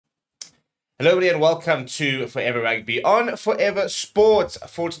Hello everybody and welcome to Forever Rugby on Forever Sports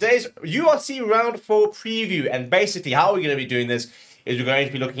for today's URC Round 4 preview. And basically how we're going to be doing this is we're going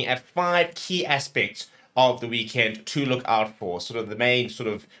to be looking at 5 key aspects of the weekend to look out for. Sort of the main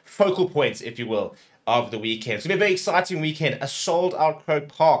focal points, if you will, of the weekend. It's going to be a very exciting weekend. A sold-out Croke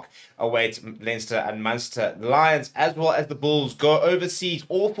Park awaits Leinster and Munster. The Lions, as well as the Bulls, go overseas.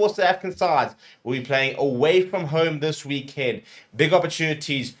 All 4 South African sides will be playing away from home this weekend. Big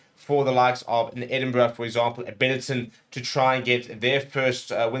opportunities for the likes of in Edinburgh, for example, at Benetton to try and get their first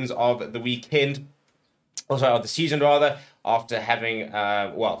wins of the weekend, of the season rather, after having,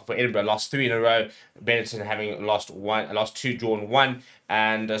 for Edinburgh, lost 3 in a row, Benetton having lost 2, drawn 1,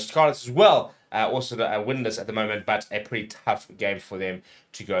 and Scarlets as well, also winless at the moment, but a pretty tough game for them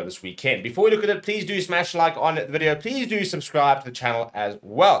to go this weekend. Before we look at it, please do smash like on the video. Please do subscribe to the channel as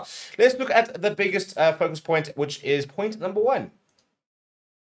well. Let's look at the biggest focus point, which is point number 1.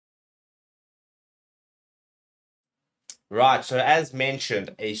 Right, so as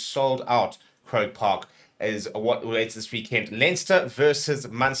mentioned, a sold-out Croke Park is what awaits this weekend. Leinster versus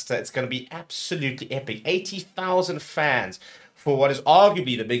Munster. It's going to be absolutely epic. 80,000 fans for what is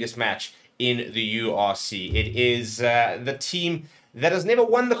arguably the biggest match in the URC. It is the team that has never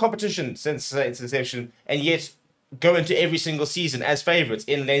won the competition since its inception, and yet go into every single season as favourites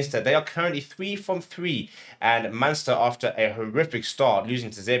in Leinster. They are currently 3 from 3, and Munster, after a horrific start,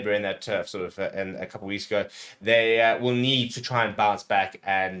 losing to Zebra in that turf in a couple of weeks ago, they will need to try and bounce back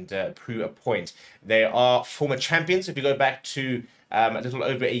and prove a point. They are former champions. If you go back to a little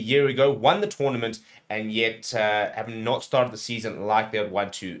over a year ago, won the tournament, and yet have not started the season like they would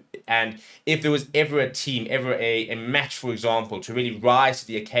want to. And if there was ever a team, ever a match, for example, to really rise to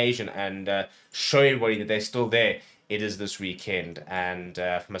the occasion and show everybody that they're still there, it is this weekend. And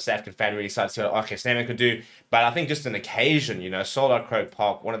from a South African fan, really excited to see what Sneman can do. But I think just an occasion, sold out Croke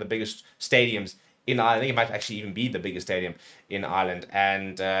Park, one of the biggest stadiums in Ireland. I think it might actually even be the biggest stadium in Ireland,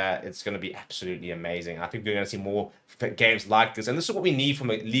 and it's going to be absolutely amazing. I think we're going to see more games like this, and this is what we need from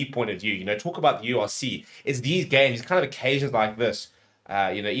a league point of view. Talk about the URC. It's these games, these kind of occasions like this.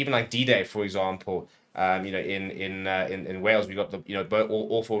 Even like D-Day, for example. In Wales, we got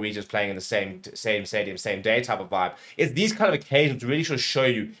all 4 regions playing in the same stadium, same day type of vibe. It's these kind of occasions to really show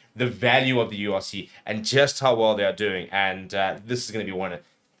you the value of the URC and just how well they are doing. And this is going to be one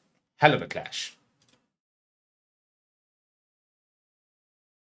hell of a clash.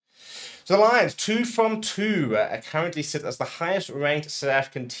 So the Lions, 2 from 2, currently sit as the highest ranked South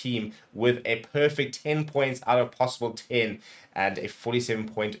African team with a perfect 10 points out of possible 10 and a 47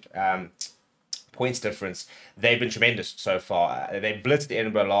 points difference. They've been tremendous so far. They blitzed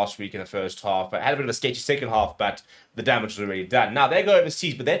Edinburgh last week in the first half, but had a bit of a sketchy second half, but the damage was already done. Now they go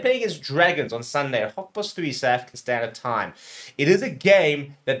overseas, but they're playing against Dragons on Sunday at 3:30 South African Standard Time. It is a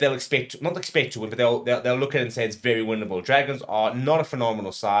game that they'll not expect to win, but they'll look at it and say it's very winnable. Dragons are not a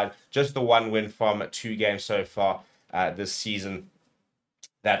phenomenal side, just the 1 win from 2 games so far this season.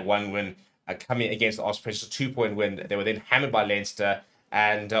 That 1 win coming against the Ospreys, a 2-point win. They were then hammered by Leinster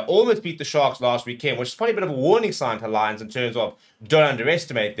and almost beat the Sharks last weekend, which is probably a bit of a warning sign to Lions in terms of don't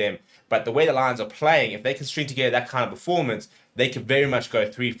underestimate them. But the way the Lions are playing, if they can string together that kind of performance, they could very much go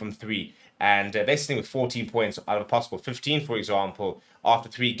 3 from 3. And they're sitting with 14 points out of a possible 15, for example. After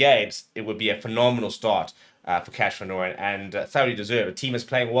 3 games, it would be a phenomenal start for Cash Van Nooren, and thoroughly deserved. A team is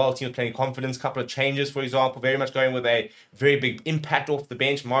playing well, a team is playing confidence, couple of changes, for example, very much going with a very big impact off the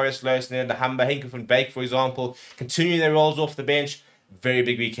bench. Marius Lowson, the Humber, Henke van Beek, for example, continuing their roles off the bench. Very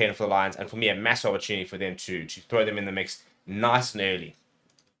big weekend for the Lions, and for me, a massive opportunity for them to throw them in the mix nice and early.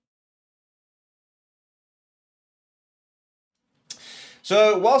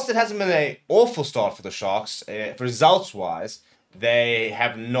 So, whilst it hasn't been an awful start for the Sharks, results-wise, they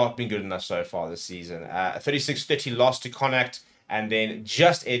have not been good enough so far this season. A 36-30 loss to Connacht, and then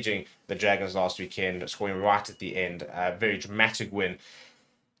just edging the Dragons last weekend, scoring right at the end. A very dramatic win.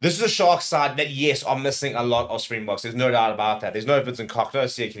 This is a Sharks side that, yes, are missing a lot of Springboks. There's no doubt about that. There's no Vincent Koch, no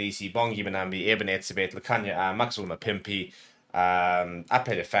Siya Kolisi, Bongi Benambi, Everitt, Lakanya, Maxwell Mapimpi,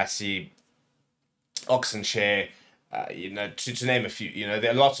 Apele Fassi, Oxenchair, to name a few.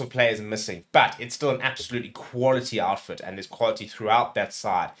 There are lots of players missing, but it's still an absolutely quality outfit, and there's quality throughout that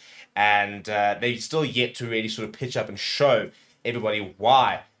side. And they've still yet to really pitch up and show everybody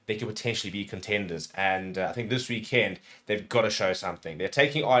why they could potentially be contenders. And I think this weekend, they've got to show something. They're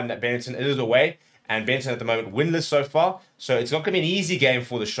taking on Benetton. It is away, and Benetton at the moment winless so far. So it's not going to be an easy game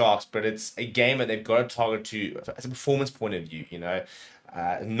for the Sharks, but it's a game that they've got to target to as a performance point of view.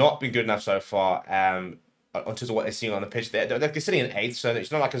 Not been good enough so far. In terms of what they're seeing on the pitch, they're sitting in 8th, so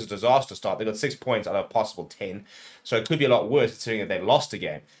it's not like it's a disaster start. They've got 6 points out of a possible 10, so it could be a lot worse considering that they lost a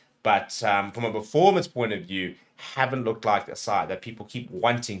game. But from a performance point of view, haven't looked like a side that people keep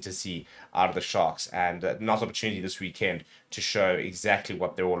wanting to see out of the Sharks. And a nice opportunity this weekend to show exactly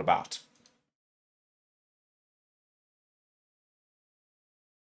what they're all about.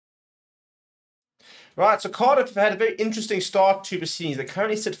 Right, so Cardiff have had a very interesting start to the season. They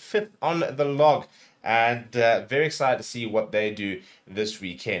currently sit 5th on the log, and very excited to see what they do this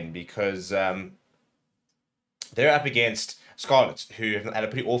weekend, because they're up against Scarlets, who have had a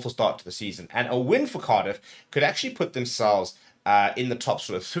pretty awful start to the season. And a win for Cardiff could actually put themselves in the top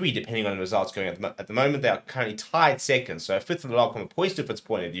sort of 3, depending on the results going at the moment. They are currently tied second, so 5th on the log from a points difference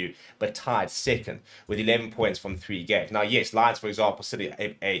point of view, but tied second with 11 points from 3 games. Now, yes, Lions, for example, sitting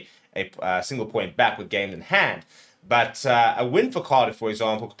a single point back with games in hand. But a win for Cardiff, for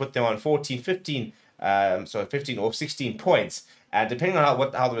example, could put them on 15 or 16 points. And depending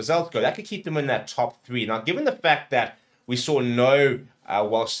on how the results go, that could keep them in that top 3. Now, given the fact that we saw no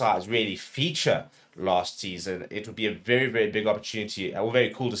Welsh sides really feature last season, it would be a very, very big opportunity.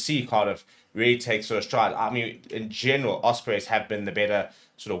 Very cool to see Cardiff really take sort of stride. I mean, in general, Ospreys have been the better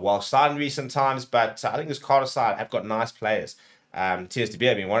sort of Welsh side in recent times, but I think this Cardiff side have got nice players. Stevie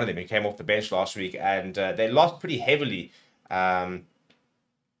P being one of them, who came off the bench last week, and they lost pretty heavily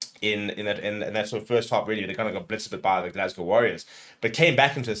in that sort of first half. Really, they kind of got blitzed a bit by the Glasgow Warriors, but came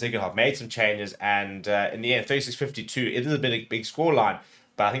back into the second half, made some changes, and in the end, 36-52. It is a big scoreline,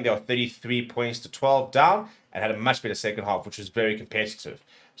 but I think they were 33 points to 12 down and had a much better second half, which was very competitive.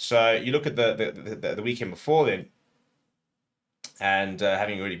 So you look at the weekend before then, and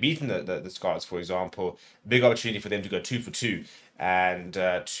having already beaten the Scarlets, for example, big opportunity for them to go 2 for 2 and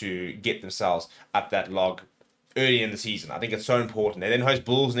to get themselves up that log early in the season. I think it's so important. They then host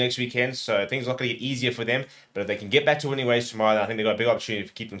Bulls next weekend, so things are not going to get easier for them. But if they can get back to winning ways tomorrow, then I think they've got a big opportunity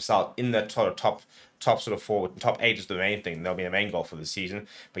to keep themselves in the top sort of 4. Top 8 is the main thing. That'll be the main goal for the season.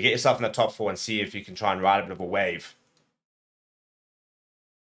 But get yourself in the top 4 and see if you can try and ride a bit of a wave.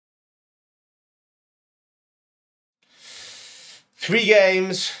 Three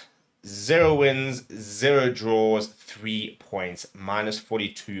games, 0 wins, 0 draws, 3 points, minus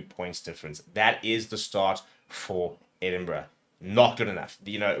 42 points difference. That is the start for Edinburgh. Not good enough.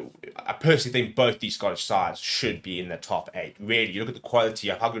 You know, I personally think both these Scottish sides should be in the top 8. Really, you look at the quality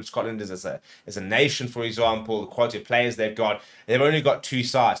of how good Scotland is as a nation, for example, the quality of players they've got. They've only got 2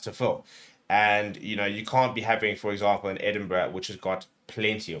 sides to fill. And, you know, you can't be having, for example, in Edinburgh, which has got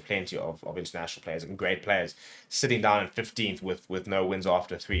plenty of international players and great players, sitting down in 15th with no wins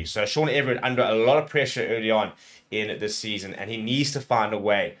after 3. So Shaun Everitt under a lot of pressure early on in this season, and he needs to find a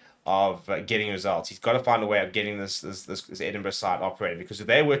way of getting results. He's got to find a way of getting this Edinburgh side operating, because if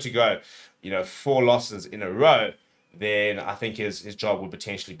they were to go, you know, 4 losses in a row, then I think his job would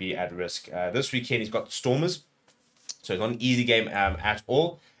potentially be at risk. This weekend he's got the Stormers, so it's not an easy game at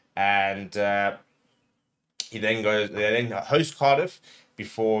all. And they then host Cardiff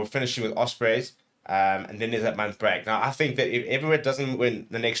before finishing with Ospreys, and then there's that month break. Now, I think that if Everitt doesn't win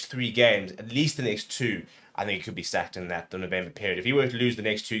the next 3 games, at least the next 2, I think he could be sacked in the November period. If he were to lose the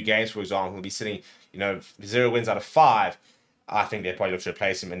next 2 games, for example, he'll be sitting, you know, 0 wins out of 5. I think they'd probably look to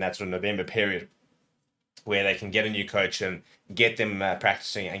replace him in that sort of November period, where they can get a new coach and get them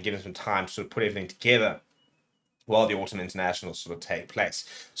practicing and give them some time to sort of put everything together while the autumn internationals sort of take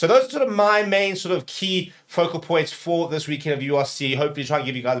place. So those are sort of my main sort of key focal points for this weekend of URC. Hopefully try and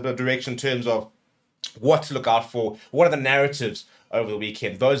give you guys a bit of direction in terms of what to look out for. What are the narratives over the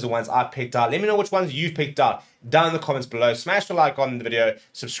weekend? Those are the ones I've picked out. Let me know which ones you've picked out down in the comments below. Smash the like on the video.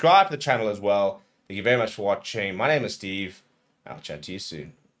 Subscribe to the channel as well. Thank you very much for watching. My name is Steve. I'll chat to you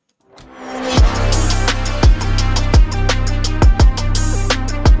soon.